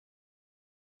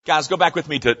Guys, go back with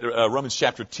me to Romans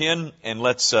chapter 10, and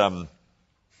let's, we don't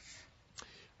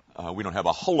have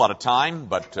a whole lot of time,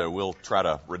 but we'll try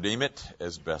to redeem it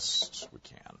as best we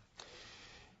can.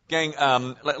 Gang,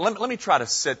 let me try to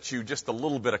set you just a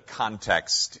little bit of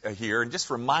context here and just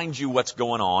remind you what's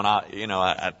going on.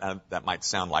 That might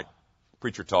sound like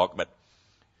preacher talk, but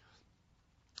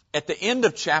at the end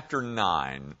of chapter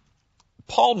 9,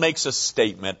 Paul makes a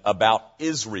statement about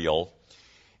Israel,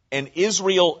 and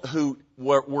Israel who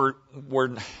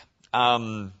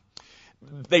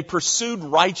they pursued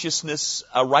righteousness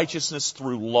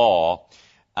through law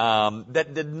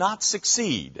that did not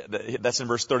succeed. That's in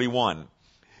verse 31.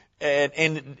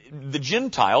 And the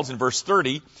Gentiles in verse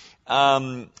 30,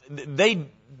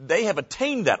 they have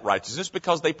attained that righteousness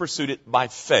because they pursued it by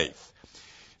faith.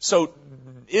 So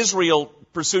Israel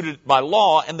pursued it by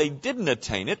law and they didn't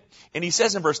attain it. And he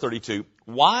says in verse 32,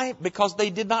 why? Because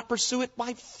they did not pursue it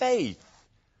by faith,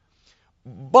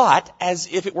 but as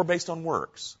if it were based on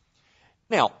works.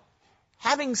 Now,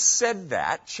 having said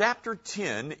that, chapter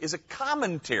 10 is a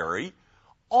commentary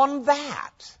on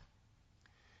that.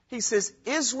 He says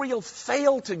Israel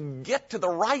failed to get to the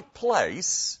right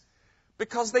place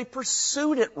because they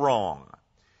pursued it wrong.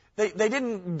 They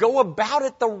didn't go about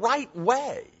it the right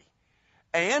way.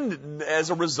 And as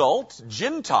a result,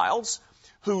 Gentiles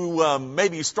who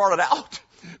maybe started out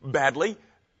badly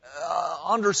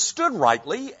understood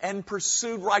rightly and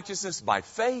pursued righteousness by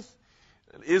faith.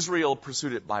 Israel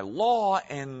pursued it by law,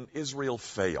 and Israel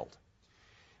failed.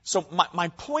 So my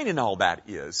point in all that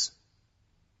is,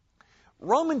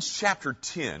 Romans chapter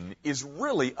 10 is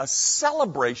really a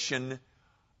celebration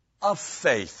of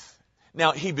faith.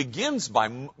 Now, he begins by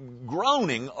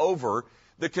groaning over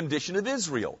the condition of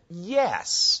Israel.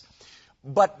 Yes.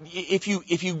 But if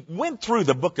you went through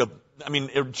the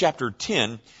chapter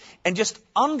 10 and just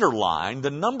underline the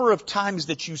number of times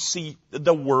that you see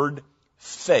the word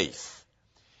faith,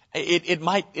 it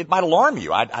might alarm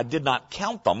you. I did not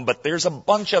count them, but there's a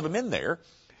bunch of them in there.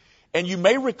 And you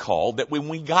may recall that when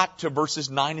we got to verses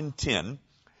 9 and 10,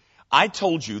 I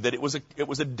told you that it was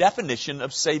a definition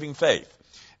of saving faith.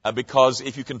 Because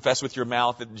if you confess with your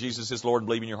mouth that Jesus is Lord and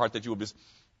believe in your heart that you will be...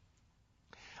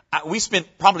 We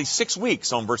spent probably 6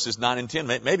 weeks on verses 9 and 10,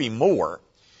 maybe more.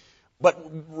 But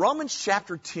Romans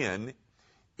chapter 10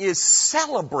 is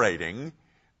celebrating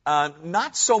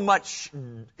not so much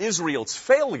Israel's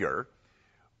failure,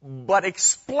 but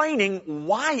explaining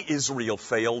why Israel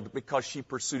failed, because she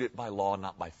pursued it by law,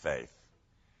 not by faith.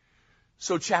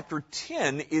 So chapter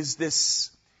 10 is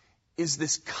this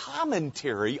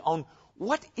commentary on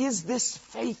what is this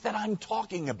faith that I'm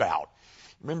talking about.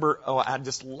 Remember, I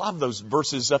just love those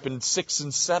verses up in 6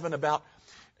 and 7 about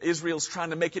Israel's trying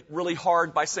to make it really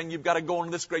hard by saying you've got to go on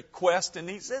this great quest. And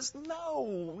he says,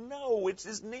 no, it's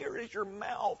as near as your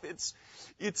mouth. It's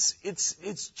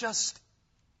just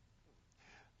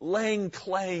laying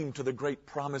claim to the great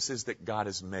promises that God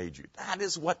has made you. That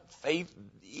is what faith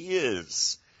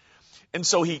is. And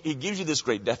so he gives you this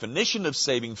great definition of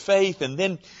saving faith, and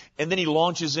then he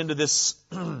launches into this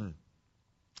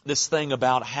this thing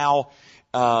about how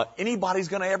anybody's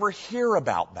going to ever hear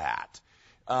about that.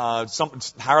 How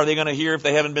are they going to hear if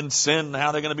they haven't been sent? How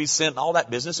are they going to be sent? And all that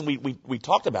business. And we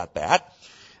talked about that.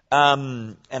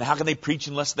 And how can they preach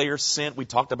unless they are sent? We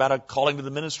talked about a calling to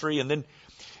the ministry. And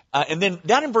then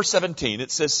down in verse 17, it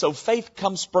says, so faith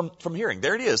comes from hearing.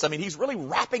 There it is. I mean, he's really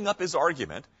wrapping up his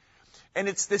argument. And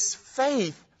it's this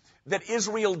faith that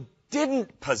Israel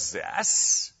didn't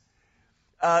possess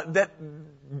that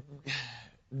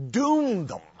doomed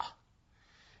them.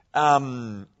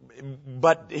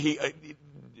 But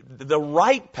the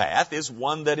right path is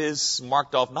one that is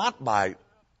marked off not by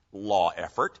law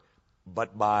effort,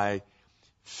 but by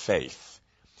faith.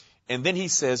 And then he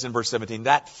says in verse 17,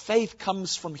 that faith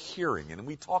comes from hearing. And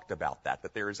we talked about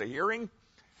that there is a hearing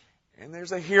and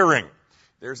there's a hearing.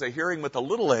 There's a hearing with a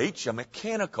little h, a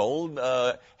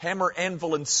mechanical, hammer,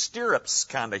 anvil, and stirrups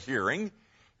kind of hearing.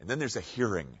 And then there's a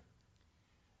hearing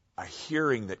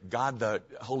that God the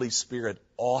Holy Spirit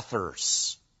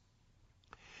authors.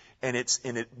 And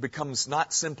it becomes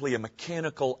not simply a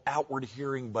mechanical outward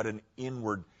hearing, but an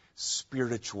inward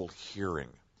spiritual hearing.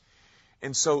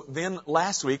 And so then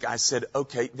last week I said,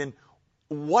 okay, then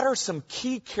what are some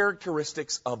key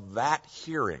characteristics of that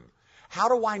hearing? How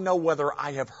do I know whether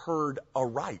I have heard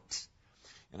aright?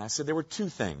 And I said there were two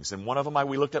things, and one of them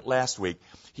we looked at last week.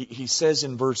 He says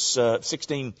in verse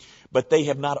 16, but they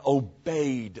have not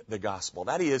obeyed the gospel.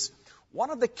 That is, one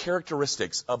of the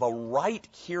characteristics of a right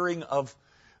hearing of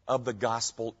the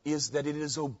gospel is that it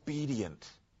is obedient.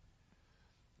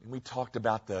 And we talked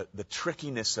about the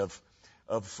trickiness of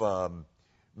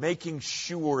making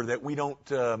sure that we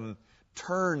don't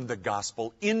turn the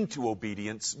gospel into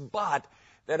obedience, but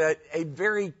that a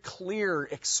very clear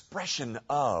expression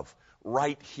of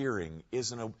right hearing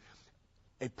is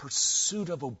a pursuit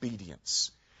of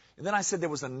obedience. And then I said there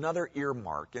was another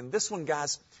earmark. And this one,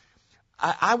 guys,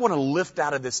 I want to lift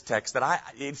out of this text that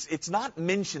it's not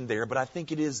mentioned there, but I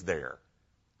think it is there.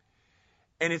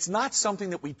 And it's not something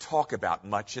that we talk about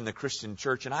much in the Christian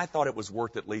church, and I thought it was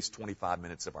worth at least 25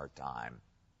 minutes of our time.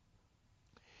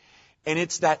 And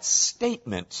it's that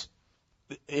statement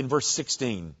in verse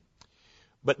 16.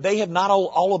 But they have not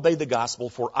all obeyed the gospel,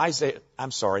 for Isaiah,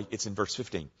 it's in verse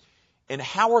 15. And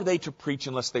how are they to preach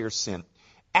unless they are sent?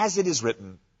 As it is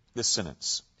written, this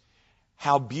sentence,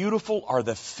 how beautiful are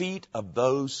the feet of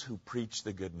those who preach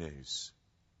the good news.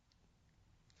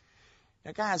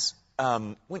 Now, guys,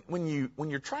 when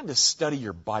you're trying to study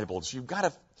your Bibles, you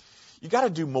got to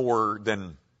do more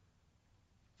than.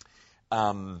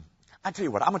 I tell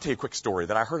you what, I'm going to tell you a quick story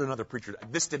that I heard another preacher.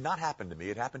 This did not happen to me.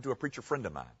 It happened to a preacher friend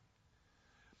of mine.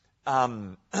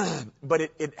 But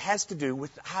it has to do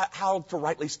with how to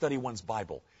rightly study one's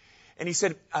Bible. And he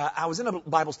said, I was in a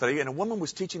Bible study, and a woman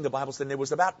was teaching the Bible study, and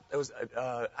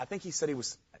I think he said he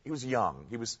was young.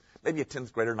 He was maybe a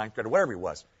 10th grader, 9th grader, whatever he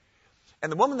was.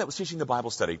 And the woman that was teaching the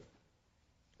Bible study,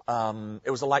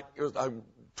 it was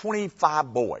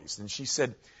 25 boys. And she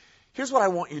said, here's what I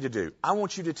want you to do. I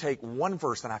want you to take one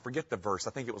verse, and I forget the verse. I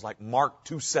think it was like Mark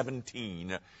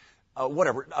 2:17,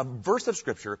 whatever, a verse of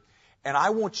Scripture, and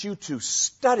I want you to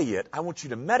study it. I want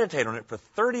you to meditate on it for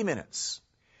 30 minutes.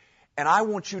 And I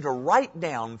want you to write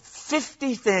down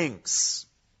 50 things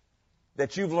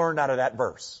that you've learned out of that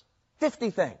verse. 50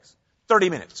 things. 30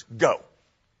 minutes. Go.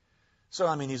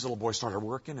 So, these little boys started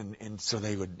working, and so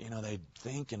they would, they'd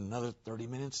think in another 30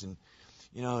 minutes, and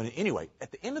anyway,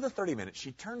 at the end of the 30 minutes,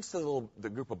 she turns to the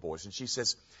group of boys, and she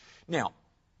says, now,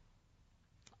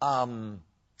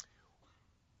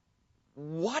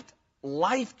 what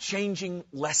life-changing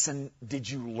lesson did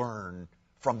you learn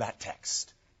from that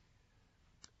text?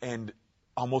 And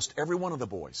almost every one of the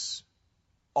boys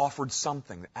offered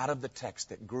something out of the text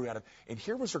that grew out of. And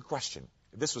here was her question.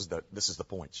 This is the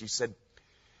point. She said,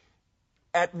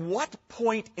 at what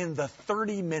point in the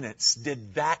 30 minutes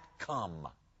did that come?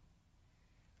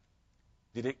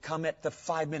 Did it come at the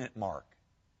 5-minute mark?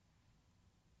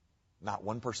 Not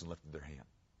one person lifted their hand.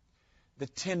 The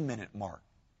 10-minute mark.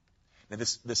 Now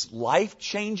this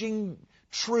life-changing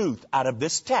truth out of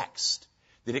this text,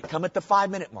 did it come at the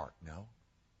 5-minute mark? No.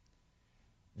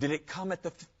 Did it come at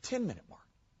the 10-minute mark?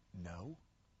 No.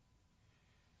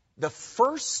 The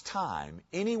first time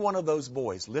any one of those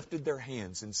boys lifted their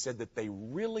hands and said that they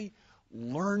really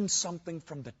learned something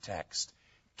from the text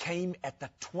came at the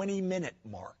 20-minute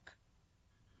mark.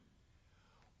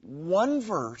 One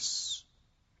verse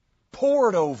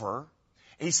poured over.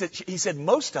 He said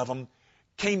most of them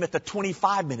came at the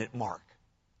 25-minute mark.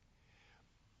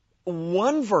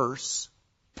 One verse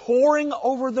pouring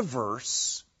over the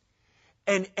verse,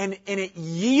 and it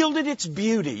yielded its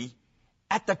beauty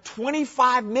at the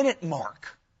 25-minute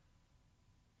mark.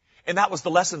 And that was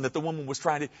the lesson that the woman was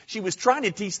trying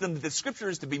to teach them that the Scripture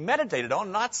is to be meditated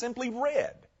on, not simply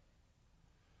read.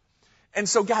 And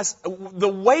so, guys, the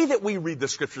way that we read the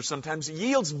Scripture sometimes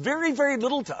yields very, very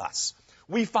little to us.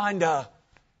 We find a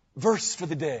verse for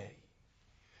the day,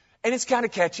 and it's kind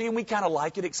of catchy, and we kind of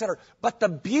like it, etc. But the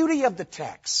beauty of the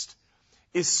text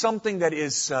is something that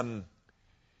is, the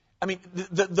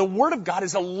Word of God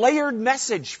is a layered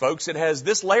message, folks. It has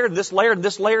this layer, and this layer, and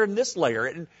this layer, and this layer.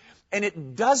 And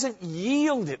it doesn't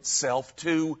yield itself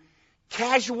to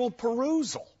casual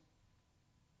perusal.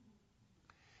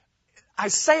 I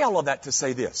say all of that to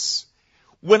say this.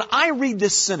 When I read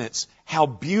this sentence, how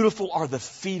beautiful are the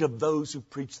feet of those who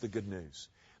preach the good news.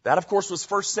 That, of course, was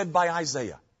first said by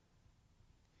Isaiah.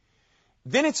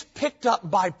 Then it's picked up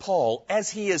by Paul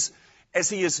as he is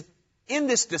in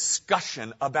this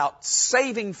discussion about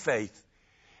saving faith.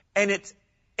 And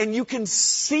you can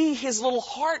see his little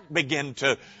heart begin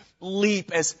to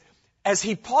leap as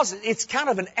he pauses. It's kind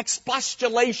of an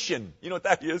expostulation. You know what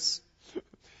that is?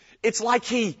 It's like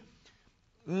he...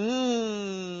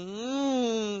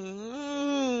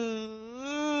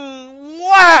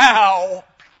 wow!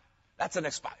 That's an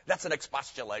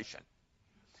expostulation.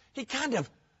 He kind of...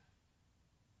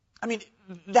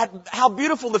 how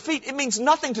beautiful the feet, it means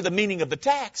nothing to the meaning of the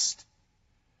text.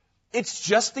 It's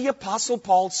just the Apostle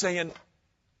Paul saying,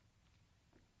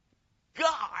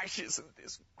 gosh, isn't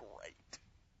this great?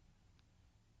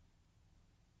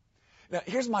 Now,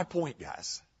 here's my point,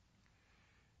 guys.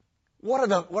 What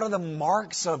are the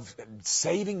marks of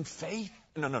saving faith?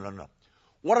 No.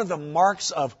 What are the marks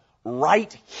of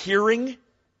right hearing?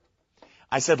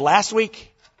 I said last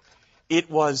week it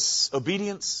was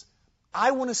obedience.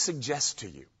 I want to suggest to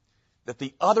you that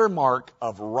the other mark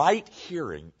of right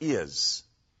hearing is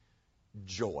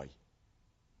joy.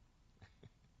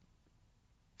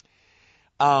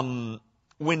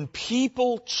 When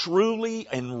people truly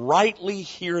and rightly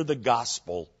hear the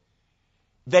gospel,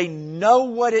 they know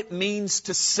what it means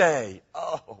to say,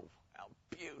 "Oh, how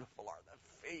beautiful are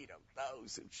the feet of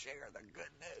those who share the good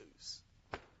news."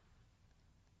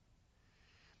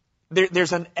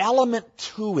 There's an element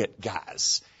to it,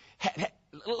 guys.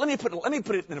 Let me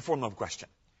put it in the form of a question.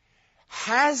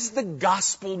 Has the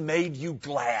gospel made you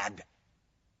glad?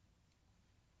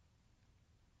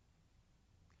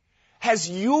 Has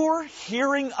your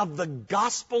hearing of the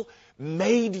gospel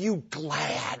made you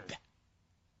glad?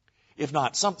 If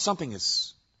not, something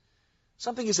is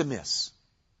amiss.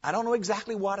 I don't know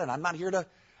exactly what, and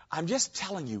I'm just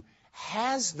telling you,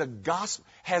 has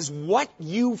what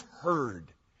you've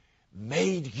heard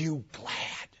made you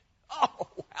glad? Oh,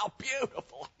 how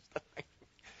beautiful.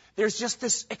 There's just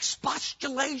this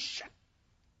expostulation.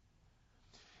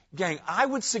 Gang, I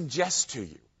would suggest to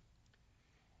you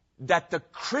that the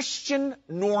Christian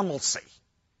normalcy,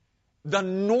 the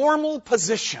normal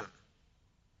position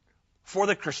for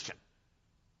the Christian,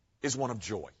 is one of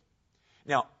joy.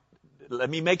 Now, let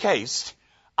me make haste.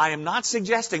 I am not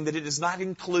suggesting that it does not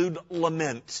include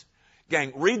lament.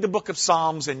 Gang, read the book of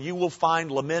Psalms and you will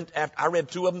find lament. I read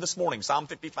two of them this morning, Psalm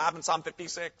 55 and Psalm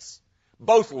 56.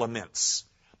 Both laments.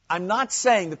 I'm not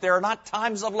saying that there are not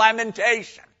times of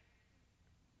lamentation.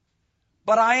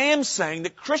 But I am saying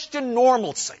that Christian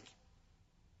normalcy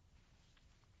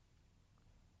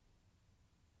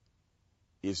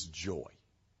is joy.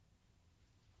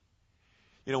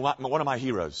 You know what? One of my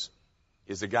heroes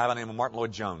is a guy by the name of Martin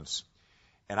Lloyd-Jones.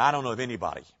 And I don't know of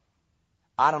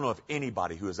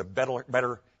anybody who is a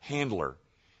better handler.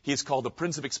 He is called the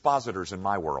Prince of Expositors in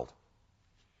my world.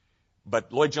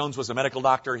 But Lloyd-Jones was a medical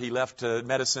doctor. He left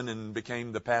medicine and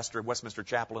became the pastor of Westminster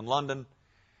Chapel in London.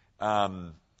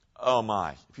 Oh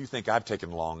my, if you think I've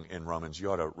taken long in Romans,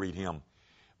 you ought to read him.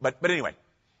 But anyway,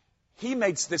 he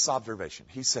makes this observation.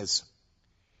 He says,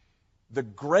 the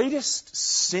greatest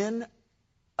sin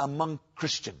among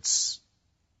Christians,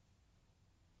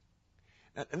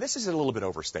 and this is a little bit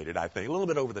overstated, I think, a little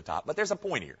bit over the top, but there's a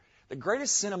point here. The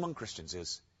greatest sin among Christians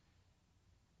is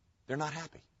they're not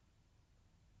happy.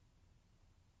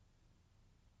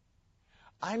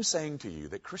 I'm saying to you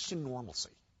that Christian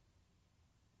normalcy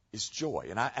is joy.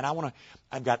 And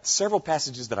I've got several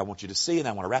passages that I want you to see, and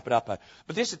I want to wrap it up. But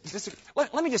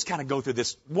let me just kind of go through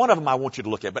this. One of them I want you to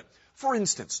look at. But for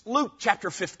instance, Luke chapter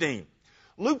 15.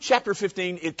 Luke chapter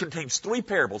 15, it contains three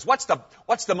parables. What's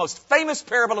the most famous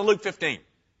parable in Luke 15?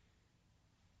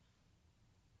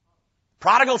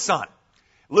 Prodigal son.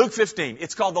 Luke 15.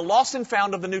 It's called the lost and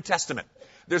found of the New Testament.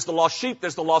 There's the lost sheep,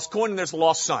 there's the lost coin, and there's the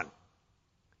lost son.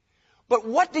 But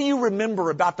what do you remember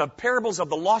about the parables of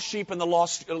the lost sheep and the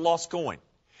lost coin?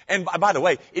 And by the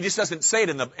way, it just doesn't say it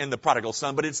in the prodigal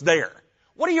son, but it's there.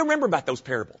 What do you remember about those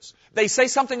parables? They say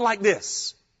something like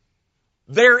this: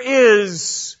 there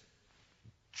is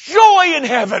joy in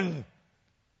heaven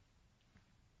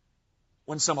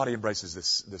when somebody embraces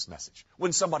this message,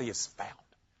 when somebody is found.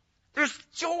 There's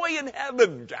joy in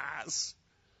heaven, guys.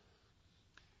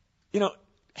 You know,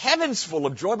 heaven's full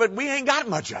of joy, but we ain't got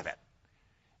much of it.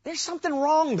 There's something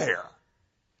wrong there.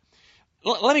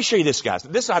 Let me show you this, guys.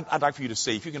 This I'd like for you to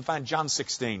see. If you can find John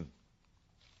 16.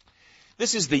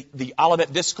 This is the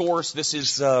Olivet Discourse. This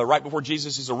is right before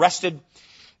Jesus is arrested.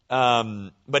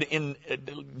 But in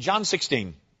John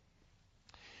 16,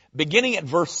 beginning at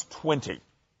verse 20.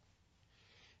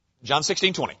 John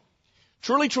 16:20.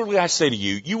 Truly, truly, I say to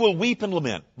you, you will weep and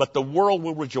lament, but the world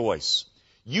will rejoice.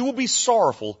 You will be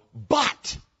sorrowful,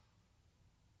 but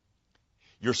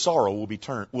your sorrow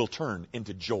will turn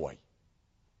into joy.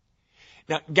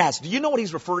 Now, guys, do you know what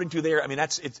he's referring to there? I mean,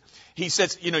 he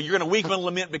says, you're going to weep and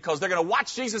lament because they're going to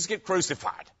watch Jesus get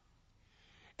crucified.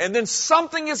 And then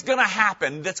something is going to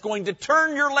happen that's going to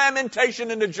turn your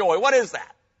lamentation into joy. What is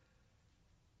that?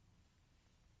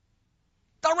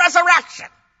 The resurrection.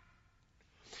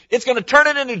 It's going to turn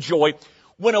it into joy.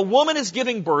 When a woman is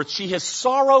giving birth, she has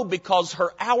sorrow because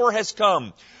her hour has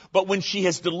come. But when she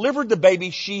has delivered the baby,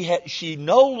 she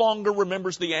no longer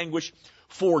remembers the anguish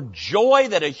for joy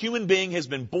that a human being has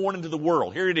been born into the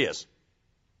world. Here it is.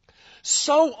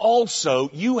 So also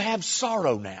you have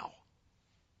sorrow now.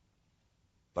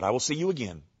 But I will see you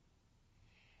again,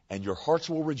 and your hearts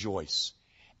will rejoice,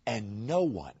 and no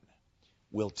one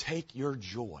will take your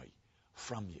joy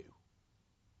from you.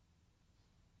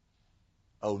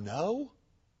 Oh no?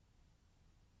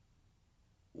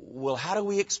 Well, how do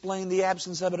we explain the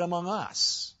absence of it among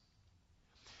us?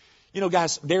 You know,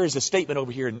 guys, there is a statement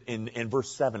over here in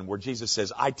verse 7 where Jesus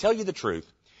says, I tell you the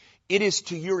truth, it is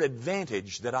to your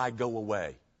advantage that I go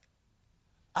away.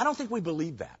 I don't think we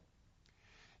believe that.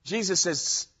 Jesus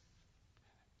says,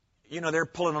 you know, they're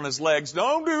pulling on his legs,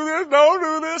 don't do this, don't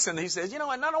do this. And he says, you know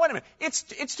what, no, wait a minute.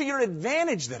 It's to your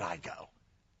advantage that I go.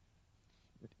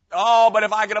 Oh, but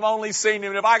if I could have only seen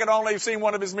him, if I could only have seen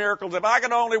one of his miracles, if I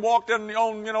could only walked in, been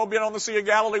on the Sea of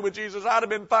Galilee with Jesus, I'd have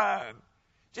been fine.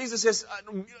 Jesus says,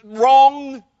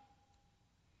 wrong.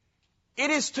 It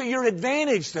is to your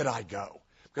advantage that I go.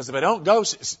 Because if I don't go,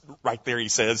 right there he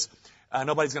says,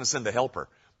 nobody's going to send the helper.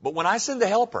 But when I send the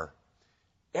helper,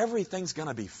 everything's going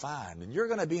to be fine. And you're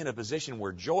going to be in a position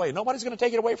where joy, nobody's going to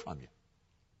take it away from you.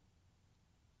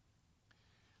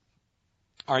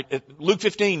 All right, Luke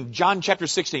 15, John chapter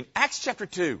 16, Acts chapter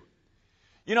 2.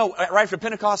 You know, right after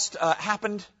Pentecost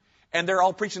happened, and they're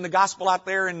all preaching the gospel out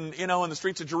there in the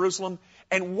streets of Jerusalem.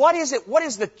 And what is it? What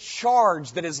is the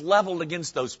charge that is leveled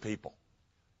against those people?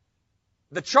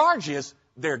 The charge is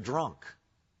they're drunk.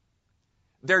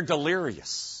 They're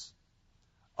delirious.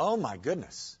 Oh my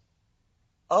goodness.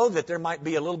 Oh, that there might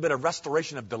be a little bit of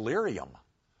restoration of delirium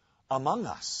among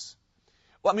us.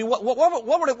 Well, I mean, what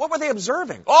were they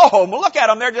observing? Oh, look at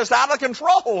them. They're just out of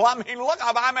control. I mean, look,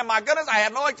 my goodness, I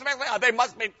had no expectation. They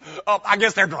must be, I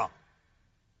guess they're drunk.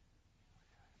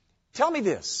 Tell me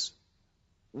this.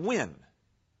 When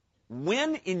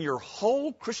in your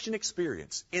whole Christian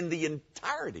experience, in the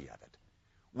entirety of it,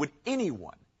 would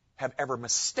anyone have ever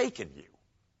mistaken you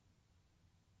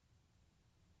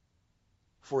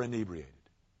for inebriated?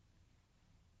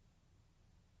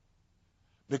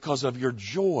 Because of your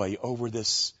joy over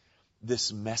this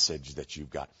message that you've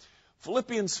got.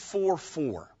 Philippians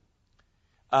 4:4.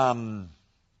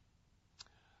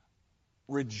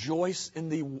 Rejoice in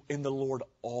the Lord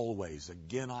always.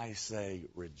 Again I say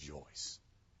rejoice.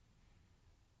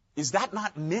 Is that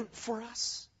not meant for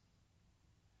us?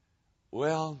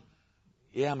 Well,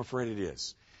 yeah, I'm afraid it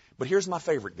is. But here's my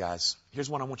favorite, guys. Here's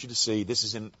one I want you to see. This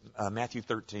is in Matthew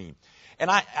 13. And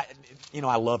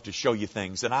I love to show you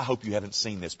things, and I hope you haven't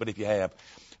seen this, but if you have,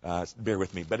 bear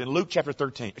with me. But in Luke chapter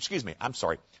 13,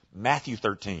 Matthew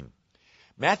 13.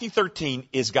 Matthew 13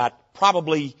 is got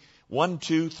probably 1,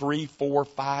 2, 3, 4,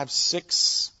 5,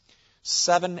 6,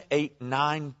 7, 8,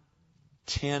 9,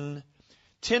 10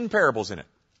 parables in it.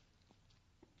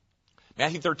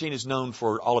 Matthew 13 is known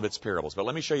for all of its parables, but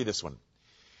let me show you this one.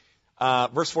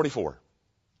 Verse 44.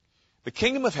 The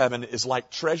kingdom of heaven is like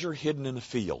treasure hidden in a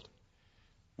field,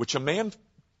 which a man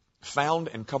found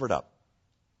and covered up.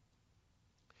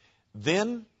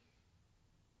 Then,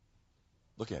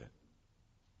 look at it.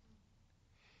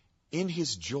 In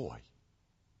his joy,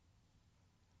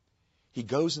 he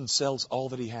goes and sells all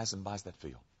that he has and buys that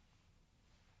field.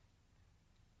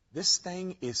 This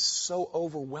thing is so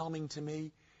overwhelming to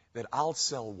me that I'll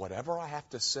sell whatever I have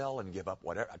to sell and give up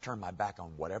whatever, I turn my back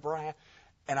on whatever I have,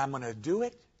 and I'm going to do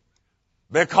it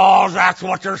because that's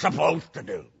what you're supposed to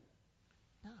do.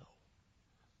 No.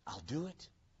 I'll do it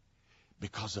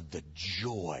because of the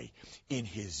joy. In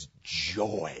his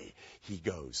joy, he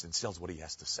goes and sells what he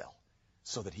has to sell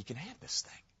so that he can have this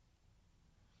thing.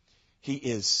 He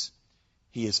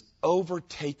is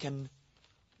overtaken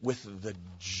with the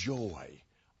joy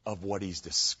of what he's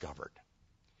discovered.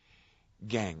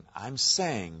 Gang, I'm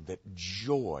saying that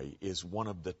joy is one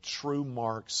of the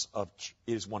marks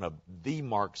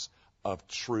of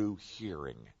true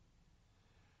hearing.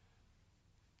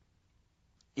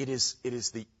 It is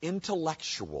the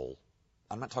intellectual.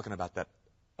 I'm not talking about that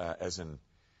as an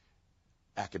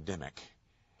academic.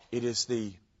 It is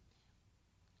the.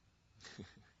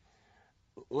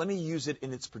 Let me use it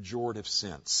in its pejorative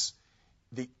sense.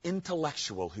 The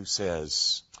intellectual who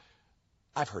says,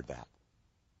 "I've heard that.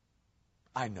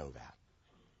 I know that."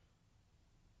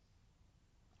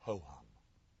 Ho hum.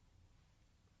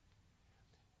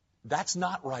 That's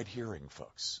not right hearing,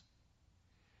 folks.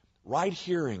 Right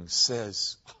hearing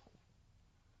says, oh,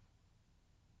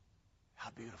 how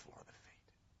beautiful are the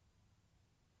feet.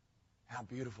 How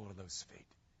beautiful are those feet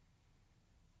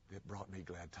that brought me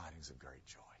glad tidings of great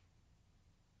joy.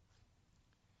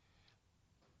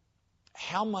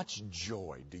 How much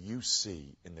joy do you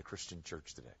see in the Christian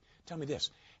church today? Tell me this.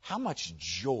 How much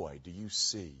joy do you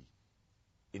see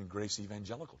in Grace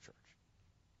Evangelical Church?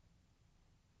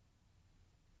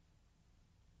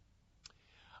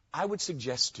 I would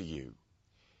suggest to you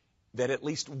that at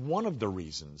least one of the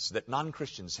reasons that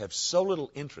non-Christians have so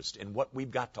little interest in what we've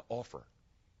got to offer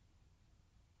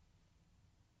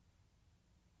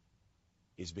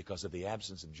is because of the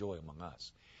absence of joy among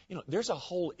us. You know, there's a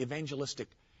whole evangelistic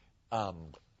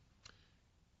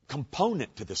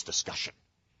component to this discussion.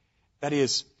 That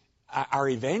is, our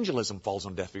evangelism falls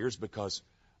on deaf ears because,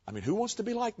 who wants to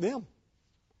be like them?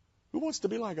 Who wants to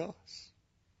be like us?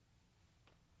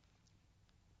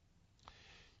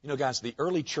 Guys, the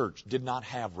early church did not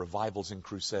have revivals and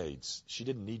crusades. She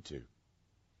didn't need to.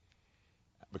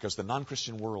 Because the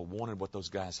non-Christian world wanted what those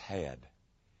guys had.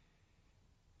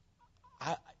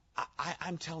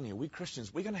 I'm telling you, we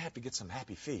Christians, we're going to have to get some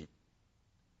happy feet.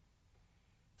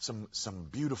 Some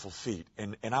beautiful feet.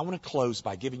 And I want to close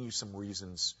by giving you some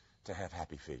reasons to have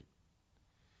happy feet.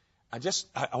 I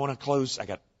want to close. I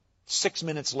got 6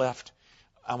 minutes left.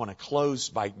 I want to close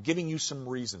by giving you some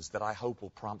reasons that I hope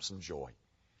will prompt some joy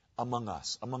among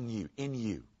us, among you, in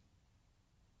you.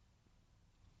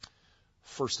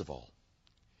 First of all,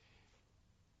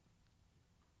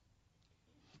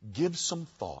 give some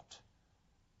thought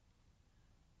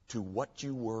to what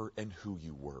you were and who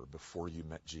you were before you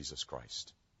met Jesus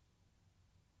Christ.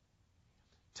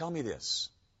 Tell me this.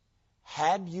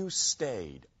 Had you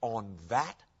stayed on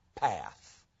that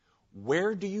path,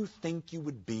 where do you think you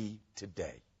would be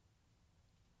today?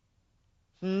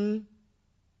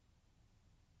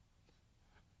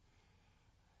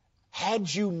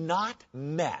 Had you not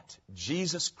met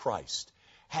Jesus Christ,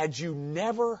 had you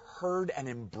never heard and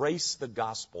embraced the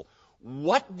gospel,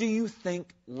 what do you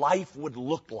think life would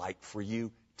look like for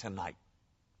you tonight?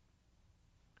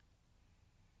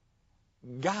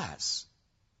 Guys,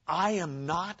 I am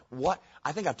not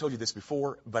I think I've told you this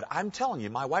before, but I'm telling you,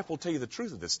 my wife will tell you the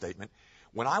truth of this statement.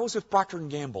 When I was with Procter &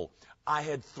 Gamble, I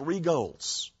had 3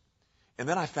 goals. And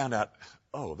then I found out,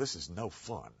 this is no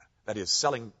fun. That is,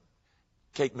 selling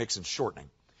cake mix and shortening.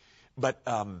 But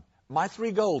my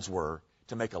 3 goals were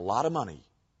to make a lot of money,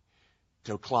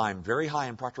 to climb very high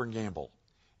in Procter & Gamble,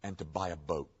 and to buy a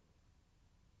boat.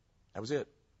 That was it.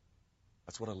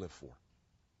 That's what I lived for.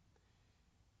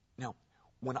 Now,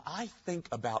 when I think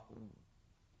about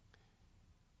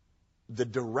the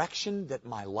direction that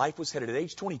my life was headed at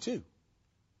age 22,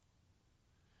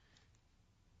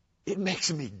 it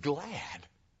makes me glad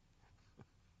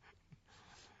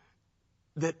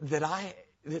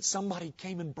that somebody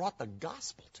came and brought the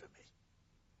gospel to me.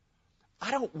 I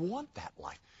don't want that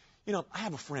life. I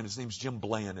have a friend, his name's Jim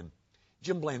Bland, and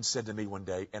Jim Bland said to me one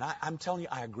day, and I'm telling you,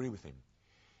 I agree with him.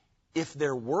 If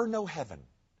there were no heaven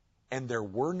and there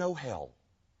were no hell,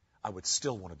 I would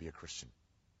still want to be a Christian.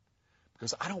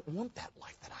 Because I don't want that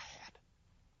life that I had.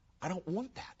 I don't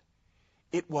want that.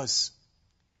 It was,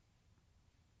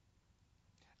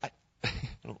 I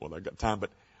don't know whether I've got time,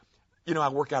 but, I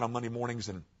work out on Monday mornings,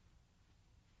 and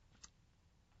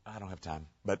I don't have time,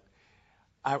 but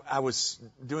I was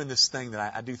doing this thing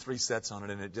that I do 3 sets on it,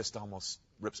 and it just almost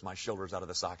rips my shoulders out of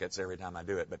the sockets every time I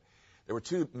do it. But there were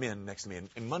 2 men next to me,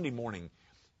 and Monday morning,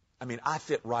 I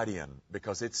fit right in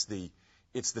because it's the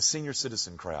senior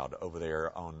citizen crowd over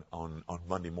there on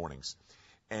Monday mornings.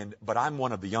 But I'm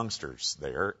one of the youngsters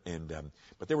there,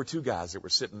 but there were 2 guys that were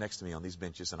sitting next to me on these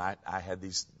benches, and I had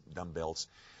these dumbbells.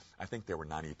 I think there were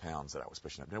 90 pounds that I was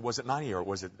pushing up. Now, was it 90 or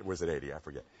was it 80? I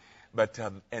forget. But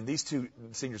and these 2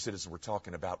 senior citizens were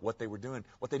talking about what they were doing,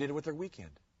 what they did with their weekend.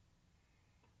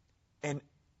 And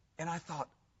I thought,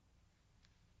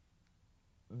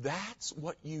 that's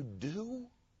what you do?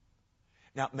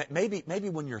 Now, maybe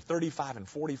when you're 35 and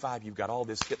 45, you've got all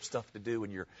this hip stuff to do,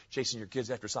 and you're chasing your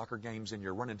kids after soccer games, and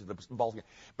you're running to the ball game.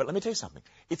 But let me tell you something.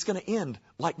 It's going to end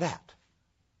like that.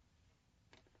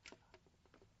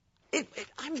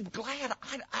 I'm glad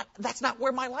that's not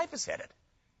where my life is headed.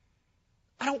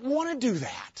 I don't want to do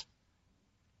that.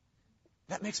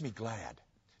 That makes me glad.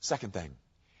 Second thing,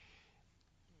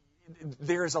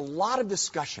 there is a lot of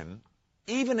discussion,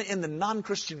 even in the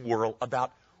non-Christian world,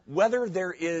 about whether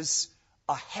there is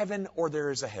a heaven or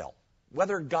there is a hell,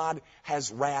 whether God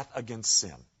has wrath against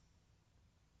sin.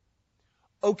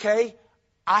 Okay,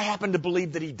 I happen to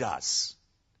believe that He does.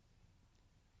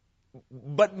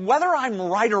 But whether I'm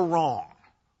right or wrong,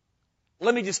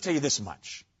 let me just tell you this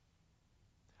much.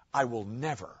 I will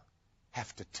never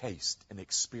have to taste and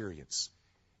experience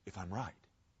if I'm right.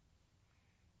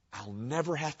 I'll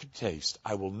never have to taste.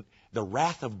 The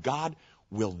wrath of God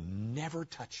will never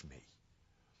touch me.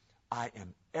 I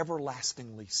am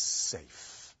everlastingly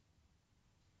safe.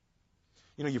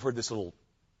 You've heard this little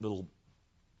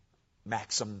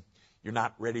maxim, you're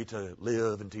not ready to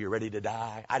live until you're ready to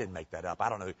die. I didn't make that up. I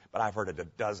don't know, but I've heard it a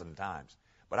dozen times.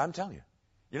 But I'm telling you,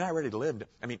 you're not ready to live.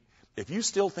 If you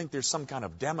still think there's some kind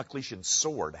of Damocletian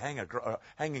sword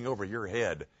hanging over your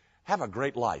head, have a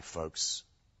great life, folks.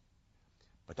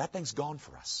 But that thing's gone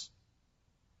for us.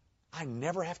 I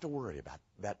never have to worry about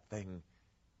that thing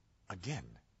again.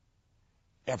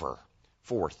 Ever.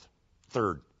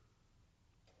 Third,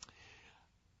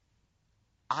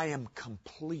 I am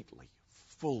completely,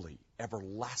 fully,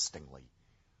 everlastingly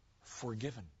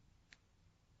forgiven.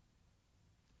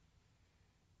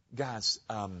 Guys,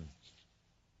 how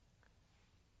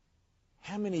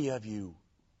many of you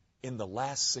in the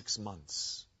last 6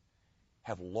 months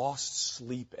have lost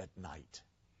sleep at night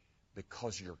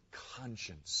because your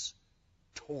conscience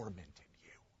tormented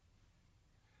you?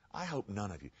 I hope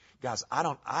none of you. Guys,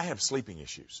 I have sleeping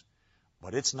issues,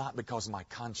 but it's not because my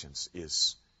conscience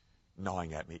is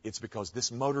gnawing at me. It's because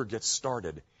this motor gets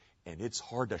started and it's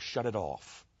hard to shut it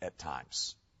off at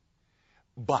times.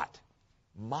 But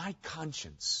my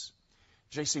conscience,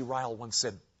 J.C. Ryle once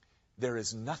said, there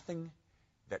is nothing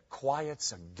that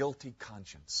quiets a guilty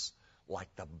conscience like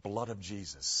the blood of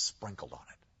Jesus sprinkled on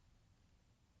it.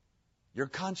 Your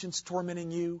conscience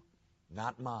tormenting you?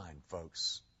 Not mine,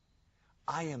 folks.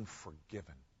 I am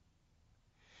forgiven.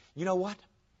 You know what?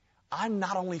 I'm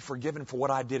not only forgiven for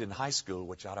what I did in high school,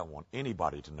 which I don't want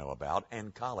anybody to know about,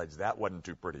 and college, that wasn't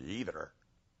too pretty either.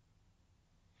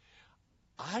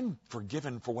 I'm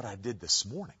forgiven for what I did this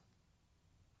morning.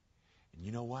 And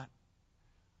you know what?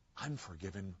 I'm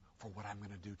forgiven for what I'm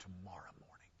going to do tomorrow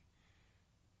morning.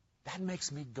 That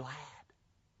makes me glad.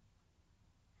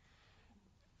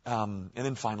 And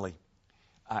then finally,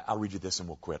 I'll read you this and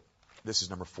we'll quit. This is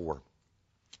number 4.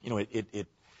 You know,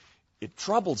 it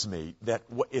troubles me that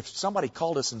if somebody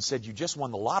called us and said, you just won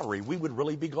the lottery, we would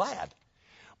really be glad.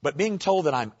 But being told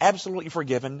that I'm absolutely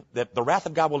forgiven, that the wrath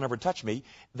of God will never touch me,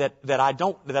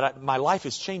 my life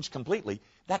has changed completely,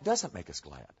 that doesn't make us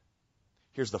glad.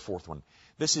 Here's the 4th one.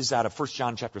 This is out of 1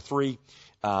 John chapter 3.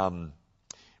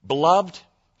 Beloved,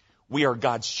 we are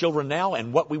God's children now,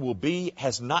 and what we will be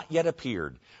has not yet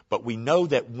appeared. But we know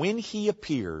that when He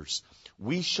appears,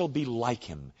 we shall be like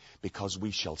Him, because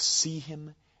we shall see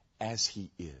Him as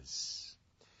He is.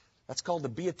 That's called the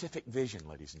beatific vision,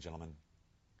 ladies and gentlemen.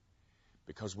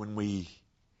 Because when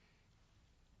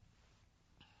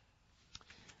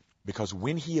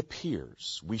He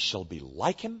appears, we shall be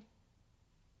like Him,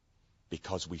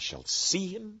 because we shall see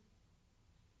Him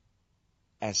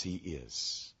as He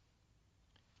is.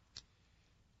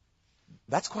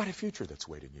 That's quite a future that's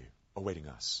awaiting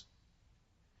us.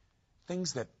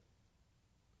 Things that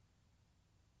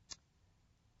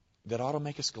ought to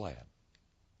make us glad.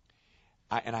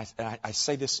 I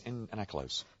say this and I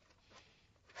close.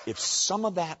 If some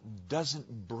of that doesn't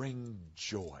bring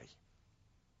joy,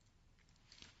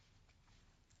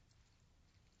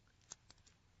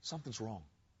 something's wrong.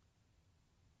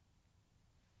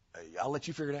 I'll let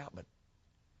you figure it out, but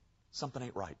something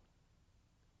ain't right.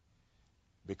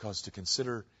 Because to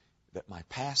consider that my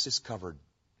past is covered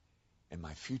and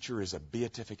my future is a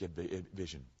beatific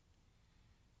vision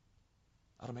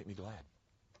ought to make me glad.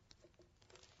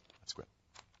 Let's quit.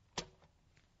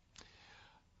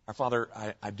 Our Father,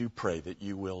 I do pray that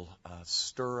you will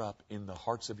stir up in the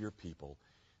hearts of your people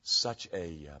such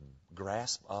a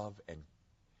grasp of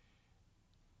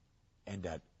and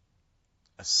that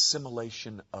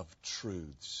assimilation of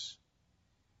truths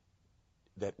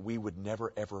that we would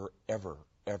never, ever, ever,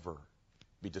 ever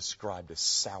be described as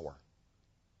sour,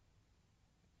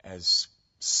 as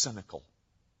cynical.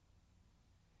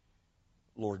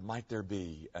 Lord, might there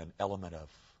be an element of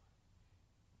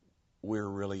we're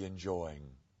really enjoying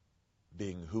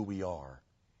being who we are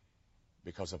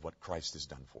because of what Christ has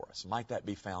done for us. Might that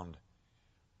be found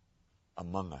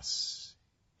among us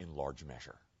in large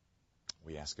measure.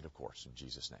 We ask it, of course, in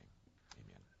Jesus' name.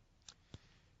 Amen.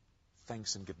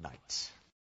 Thanks and good night.